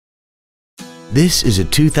This is a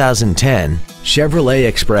 2010 Chevrolet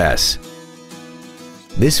Express.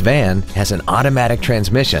 This van has an automatic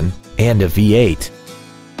transmission and a V8.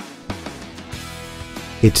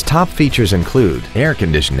 Its top features include air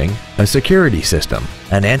conditioning, a security system,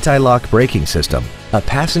 an anti-lock braking system, a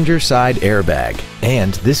passenger side airbag,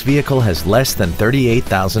 and this vehicle has less than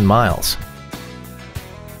 38,000 miles.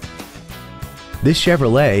 This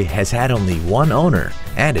Chevrolet has had only one owner,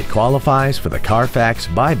 and it qualifies for the Carfax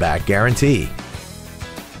buyback guarantee.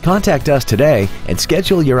 Contact us today and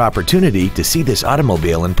schedule your opportunity to see this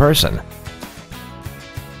automobile in person.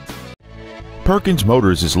 Perkins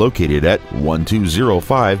Motors is located at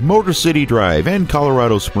 1205 Motor City Drive in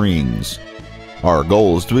Colorado Springs. Our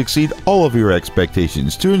goal is to exceed all of your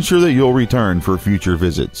expectations to ensure that you'll return for future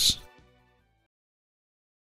visits.